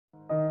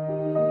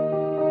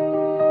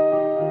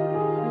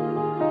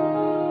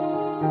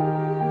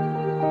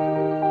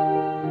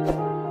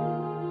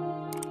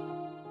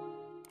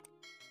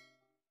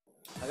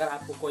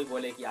कोई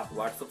बोले कि आप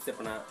व्हाट्सएप से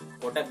अपना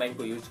कोटक बैंक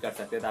को यूज कर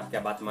सकते हैं तो आप क्या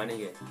बात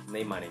मानेंगे?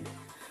 नहीं मानेंगे।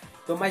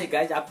 तो मैं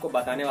गाइज आपको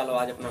बताने वाला हूँ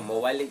आज अपना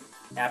मोबाइल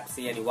ऐप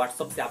से यानी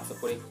व्हाट्सएप से आप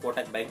पूरे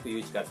कोटक बैंक को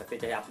यूज कर सकते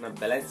हैं। चाहे अपना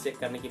बैलेंस चेक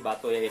करने की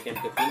बात हो या एटीएम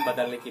के पिन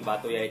बदलने की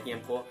बात हो या एटीएम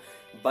को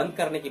बंद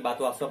करने की बात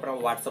हो, आप सब अपना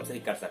व्हाट्सएप से ही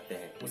कर सकते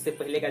हैं। उससे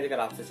पहले गाइज अगर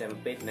आपसे चैनल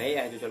पे नए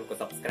आए तो चैनल को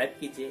सब्सक्राइब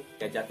कीजिए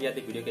या जाते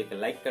जाते वीडियो के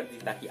लाइक कर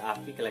दीजिए ताकि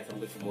आपकी कलेक्शन को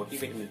कुछ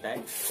मोटिवेट मिलता है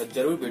तो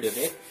जरूर वीडियो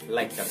के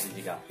लाइक कर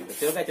दीजिएगा। तो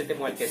चलो गाइज चलते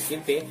मोबाइल के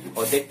स्क्रीन पे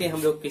और देखते हैं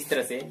हम लोग किस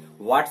तरह से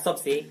व्हाट्सएप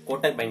से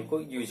कोटक बैंक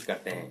को यूज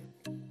करते हैं।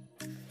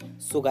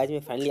 सो गाइज मैं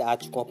फाइनली आ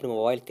चुका हूँ अपने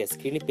मोबाइल के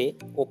स्क्रीन पे,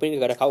 ओपन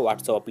कर रखा हूँ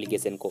व्हाट्सएप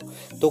एप्लीकेशन को।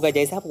 तो गाइज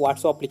जैसे आप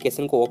व्हाट्सएप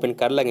एप्लीकेशन को ओपन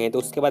कर लगे तो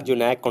उसके बाद जो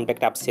नया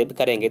कॉन्टैक्ट आप सेव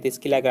करेंगे तो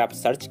इसके लिए अगर आप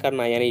सर्च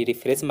करना है यानी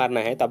रिफ्रेश मारना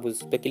है तो आप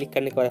उस पर क्लिक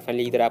करने के बाद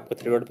फाइनली इधर आपको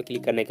थ्री डॉट पर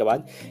क्लिक करने के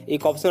बाद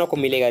एक ऑप्शन आपको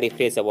मिलेगा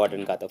रिफ्रेश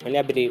बटन का। तो फाइनली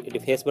आप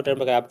रिफ्रेश बटन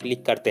पर आप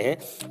क्लिक करते हैं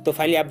तो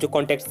फाइनली आप जो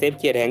कॉन्टैक्ट सेव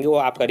किए रहेंगे वो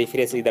आपका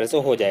रिफ्रेश इधर से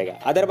हो जाएगा।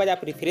 अदरवाइज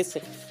आप रिफ्रेश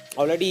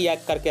ऑलरेडी या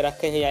करके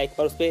रखे हैं या एक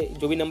बार उस पर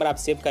जो भी नंबर आप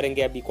सेव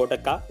करेंगे अभी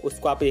कोटक का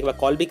उसको आप एक बार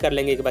कॉल भी कर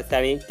लेंगे। एक बार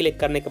क्लिक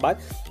करने के बाद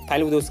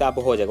फाइनली उसका आप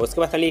हो जाएगा।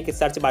 उसके बाद खाली एक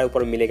सर्च बार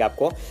ऊपर मिलेगा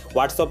आपको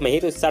व्हाट्सएप में ही,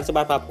 तो सर्च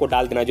बार पर आपको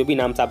डाल देना जो भी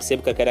नाम से आप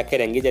सेव करके रखे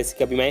रहेंगे। जैसे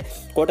कि अभी मैं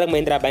Kotak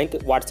Mahindra bank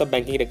WhatsApp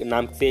banking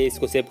नाम से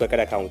इसको सेव करके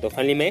रखा हूँ। तो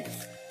फाइनली मैं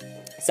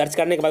सर्च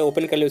करने के बाद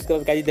ओपन कर लिया। उसके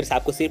बाद इधर से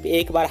आपको सिर्फ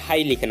एक बार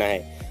हाई लिखना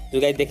है।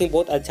 जो गाइस देखें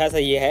बहुत अच्छा सा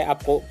ये है,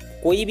 आपको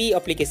कोई भी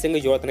एप्लीकेशन की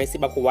जरूरत नहीं,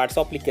 सिर्फ आपको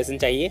व्हाट्सएप एप्लीकेशन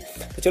चाहिए।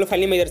 तो चलो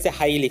फाइनली मैं इधर से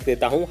हाई लिख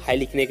देता हूँ। हाई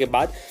लिखने के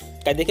बाद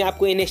क्या देखें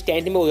आपको इन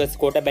स्टैंड में उधर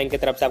कोटक बैंक की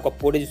तरफ से आपका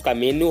पूरे जिसका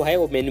मेन्यू है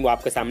वो मेन्यू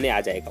आपके सामने आ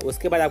जाएगा।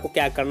 उसके बाद आपको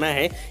क्या करना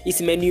है,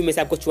 इस मेन्यू में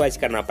से आपको चॉइस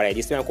करना पड़ेगा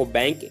जिसमें आपको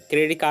bank,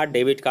 credit card,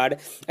 debit card,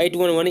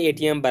 811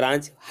 ATM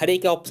branch हर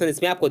एक ऑप्शन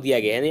इसमें आपको दिया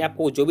गया है।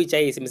 आपको जो भी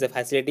चाहिए इसमें से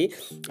फैसिलिटी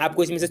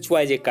आपको इसमें से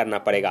चॉइस करना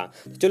पड़ेगा।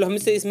 तो चलो हम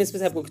इसमें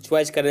से आपको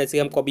चॉइस करना है। जैसे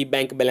हमको अभी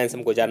बैंक बैलेंस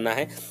हमको जानना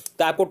है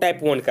तो आपको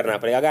टाइप 1 करना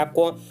पड़ेगा। अगर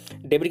आपको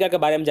डेबिट कार्ड के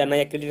बारे में जानना है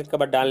या क्रेडिट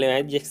कार्ड डालने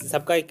है जिस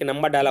सबका एक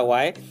नंबर डाला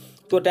हुआ है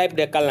तो टाइप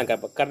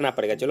करना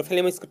पड़ेगा। चलो फिर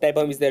हम इसको टाइप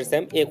हम इस तरह से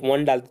हम एक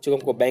 1 डालते चुके,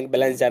 हमको बैंक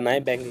बैलेंस जानना है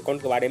बैंक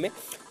अकाउंट के बारे में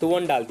तो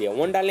 1 डाल दिया।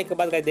 1 डालने के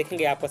बाद गाइस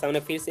देखेंगे आपके सामने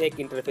फिर से एक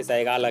इंटरफेस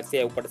आएगा अलग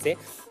से ऊपर से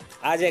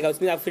आ जाएगा।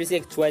 उसमें आप फिर से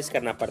एक चॉइस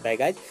करना पड़ता है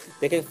गाइस।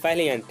 देखिए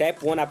पहले यहाँ टाइप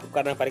 1 आपको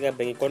करना पड़ेगा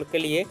बैंक अकाउंट के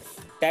लिए,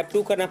 टाइप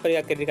 2 करना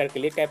पड़ेगा क्रेडिट कार्ड के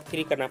लिए, टाइप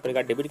 3 करना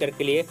पड़ेगा डेबिट कार्ड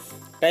के लिए,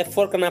 टाइप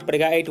 4 करना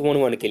पड़ेगा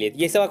 811 के लिए।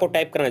 ये सब आपको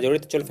टाइप करना जरूरी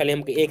है। तो चलो पहले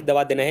हमको एक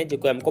दबा देना है जो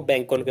कि हमको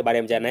बैंक अकाउंट के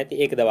बारे में जानना है तो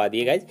एक दबा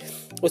दिए गाइस।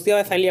 उसके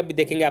बाद फाइनली अभी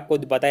देखेंगे आपको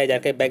बताया जा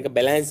रहा है बैंक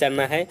बैलेंस जानना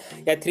है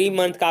या 3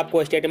 मंथ का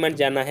आपको स्टेटमेंट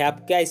जानना है,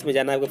 आप क्या इसमें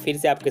जानना है। फिर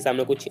से आपके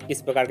सामने कुछ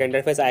इस प्रकार का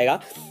इंटरफेस आएगा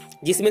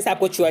जिसमें से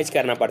आपको चॉइस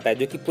करना पड़ता है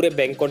जो कि पूरे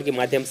बैंक अकाउंट के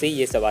माध्यम से ही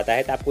ये सब आता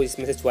है। तो आपको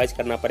इसमें से चॉइस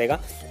करना पड़ेगा।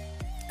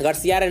 अगर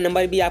CRN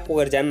नंबर भी आपको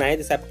अगर जानना है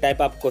तो सब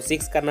टाइप आपको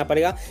 6 करना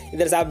पड़ेगा,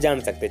 इधर से आप जान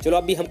सकते हैं। चलो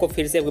अभी हमको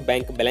फिर से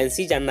बैंक बैलेंस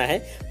ही जानना है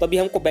तो अभी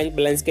हमको बैंक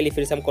बैलेंस के लिए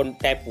फिर से हमको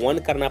टाइप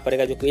 1 करना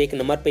पड़ेगा जो कि एक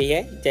नंबर पे ही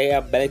है। चाहे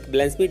आप बैंक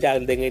बैलेंस भी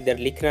डाल देंगे, इधर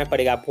लिखना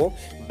पड़ेगा आपको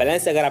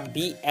बैलेंस। अगर आप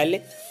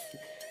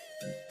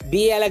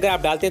BL अगर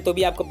आप डालते हैं तो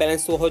भी आपको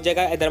बैलेंस शो हो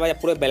जाएगा। अदरवाइज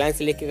आप पूरे बैलेंस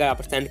लिख के अगर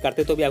आप सेंड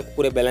करते हैं तो भी आपको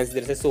पूरे बैलेंस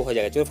इधर से शो हो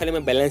जाएगा। चलो पहले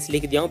मैं बैलेंस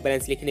लिख दिया हूँ।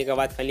 बैलेंस लिखने के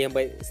बाद फाइनली हम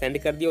सेंड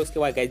कर दिया। उसके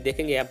बाद गाइस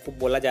देखेंगे आपको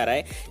बोला जा रहा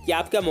है कि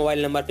आपका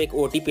मोबाइल नंबर पे एक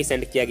OTP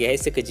सेंड किया गया है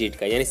 6 डिजिट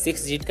का, यानी 6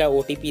 डिजिट का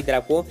OTP इधर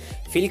आपको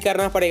फिल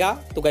करना पड़ेगा।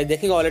 तो गाइस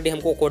देखेंगे ऑलरेडी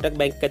हमको कोटक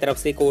बैंक की तरफ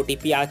से एक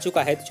OTP आ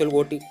चुका है। तो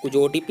चलो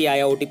जो OTP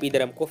आया OTP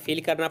इधर हमको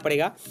फिल करना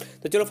पड़ेगा।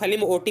 तो चलो फाइनली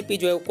में OTP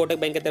जो है कोटक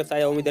बैंक की तरफ से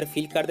आया वो इधर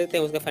फिल कर देते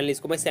हैं। उसका फाइनली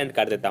इसको मैं सेंड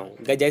कर देता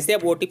हूँ। जैसे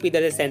आप OTP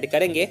इधर से सेंड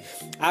करेंगे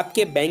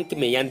आपके बैंक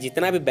में यानी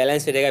जितना भी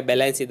बैलेंस रहेगा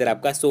बैलेंस इधर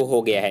आपका शो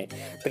हो गया है।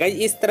 तो गाइस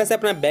इस तरह से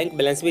अपना बैंक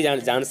बैलेंस भी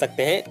जान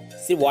सकते हैं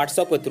सिर्फ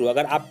व्हाट्सएप के थ्रू।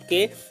 अगर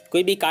आपके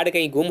कोई भी कार्ड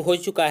कहीं गुम हो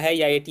चुका है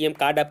या ATM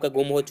कार्ड आपका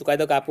गुम हो चुका है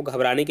तो आपको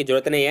घबराने की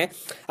जरूरत नहीं है।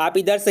 आप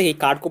इधर से ही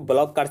कार्ड को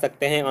ब्लॉक कर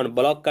सकते हैं,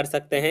 अनब्लॉक कर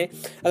सकते हैं।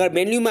 अगर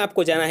मेन्यू में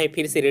आपको जाना है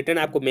फिर से रिटर्न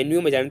आपको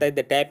मेन्यू में जाना है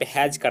तो टाइप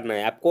हैज करना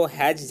है आपको।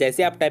 हैज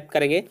जैसे आप टाइप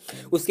करेंगे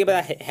उसके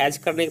बाद हैज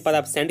करने के बाद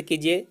आप सेंड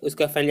कीजिए।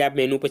 उसके बाद फाइनली आप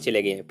मेन्यू पर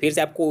चले गए। फिर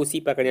से आपको उसी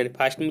प्रकार यानी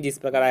फर्स्ट में जिस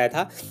प्रकार आया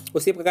था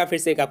उसी प्रकार फिर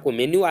से एक आपको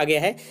मेन्यू आ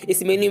गया है।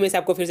 इस मेन्यू में से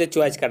आपको फिर से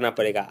चॉइस करना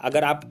पड़ेगा।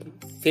 अगर आप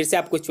फिर से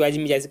आपको चॉइस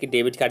में जैसे कि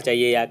डेबिट कार्ड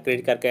चाहिए या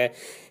क्रेडिट कार्ड का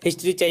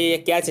हिस्ट्री चाहिए या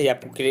क्या चाहिए,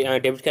 आपको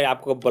डेबिट कार्ड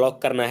आपको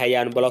ब्लॉक करना है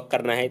या अनब्लॉक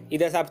करना है,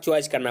 इधर से आप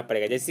चॉइस करना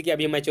पड़ेगा। जैसे कि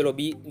अभी मैं चलो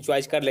अभी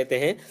चॉइस कर लेते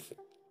हैं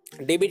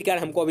डेबिट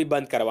कार्ड हमको अभी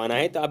बंद करवाना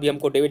है तो अभी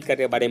हमको डेबिट कार्ड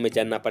के बारे में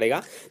जानना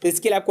पड़ेगा। तो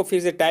इसके लिए आपको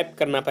फिर से टाइप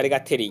करना पड़ेगा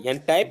 3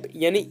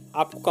 यानी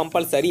आपको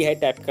कंपलसरी है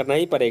टाइप करना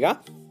ही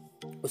पड़ेगा।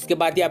 उसके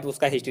बाद ही आप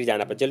उसका हिस्ट्री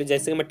जाना पड़ेगा। चलो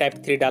जैसे कि मैं टाइप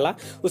 3 डाला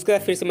उसके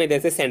बाद फिर से मैं इधर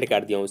से सेंड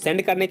कर दिया हूँ।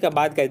 सेंड करने के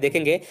बाद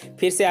देखेंगे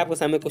फिर से आपको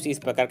सामने कुछ इस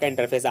प्रकार का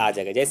इंटरफेस आ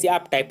जाएगा। जैसे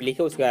आप टाइप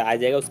लिखे उसके बाद आ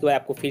जाएगा। उसके बाद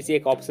आपको फिर से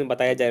एक ऑप्शन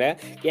बताया जा रहा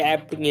है कि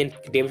आप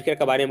डेबिट कार्ड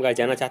के बारे में अगर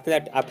जानना चाहते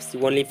हैं आप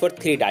ओनली फॉर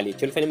 3 डालिए।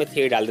 चलो फिर मैं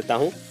 3 डाल देता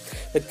हूँ।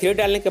 तो 3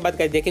 डालने के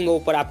बाद देखेंगे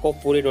ऊपर आपको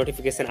पूरी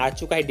नोटिफिकेशन आ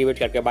चुका है डेबिट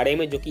कार्ड के बारे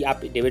में जो कि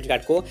आप डेबिट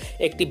कार्ड को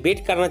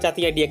एक्टिवेट करना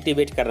चाहते हैं या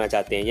डीएक्टिवेट करना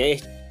चाहते हैं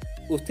या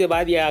उसके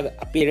बाद ये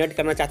पिन जनरेट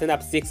करना चाहते हैं तो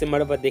आप 6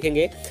 नंबर पर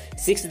देखेंगे,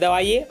 6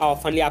 दबाइए और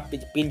फाइनली आप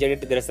पिन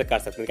जनरेट इधर से कर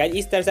सकते हैं गाइस।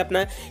 इस तरह से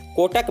अपना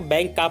कोटक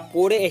बैंक का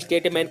पूरे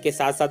स्टेटमेंट के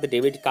साथ साथ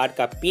डेबिट कार्ड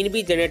का पिन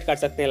भी जनरेट कर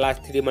सकते हैं,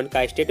 लास्ट 3 मंथ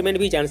का स्टेटमेंट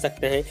भी जान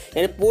सकते हैं,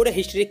 यानी पूरे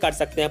हिस्ट्री कर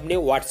सकते हैं अपने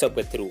व्हाट्सएप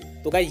के थ्रू।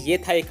 तो गाइस ये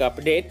था एक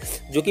अपडेट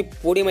जो कि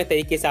पूरे मैं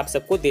तरीके से आप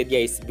सबको दे दिया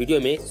इस वीडियो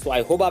में। सो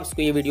आई होप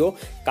आपको ये वीडियो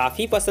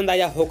काफ़ी पसंद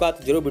आया होगा,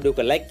 तो जरूर वीडियो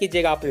को लाइक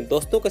कीजिएगा, अपने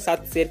दोस्तों के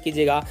साथ शेयर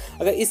कीजिएगा।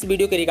 अगर इस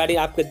वीडियो के रिगार्डिंग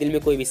आपके दिल में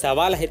कोई भी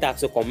सवाल है तो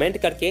आपसे कमेंट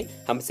करके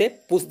हमसे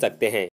पूछ सकते हैं।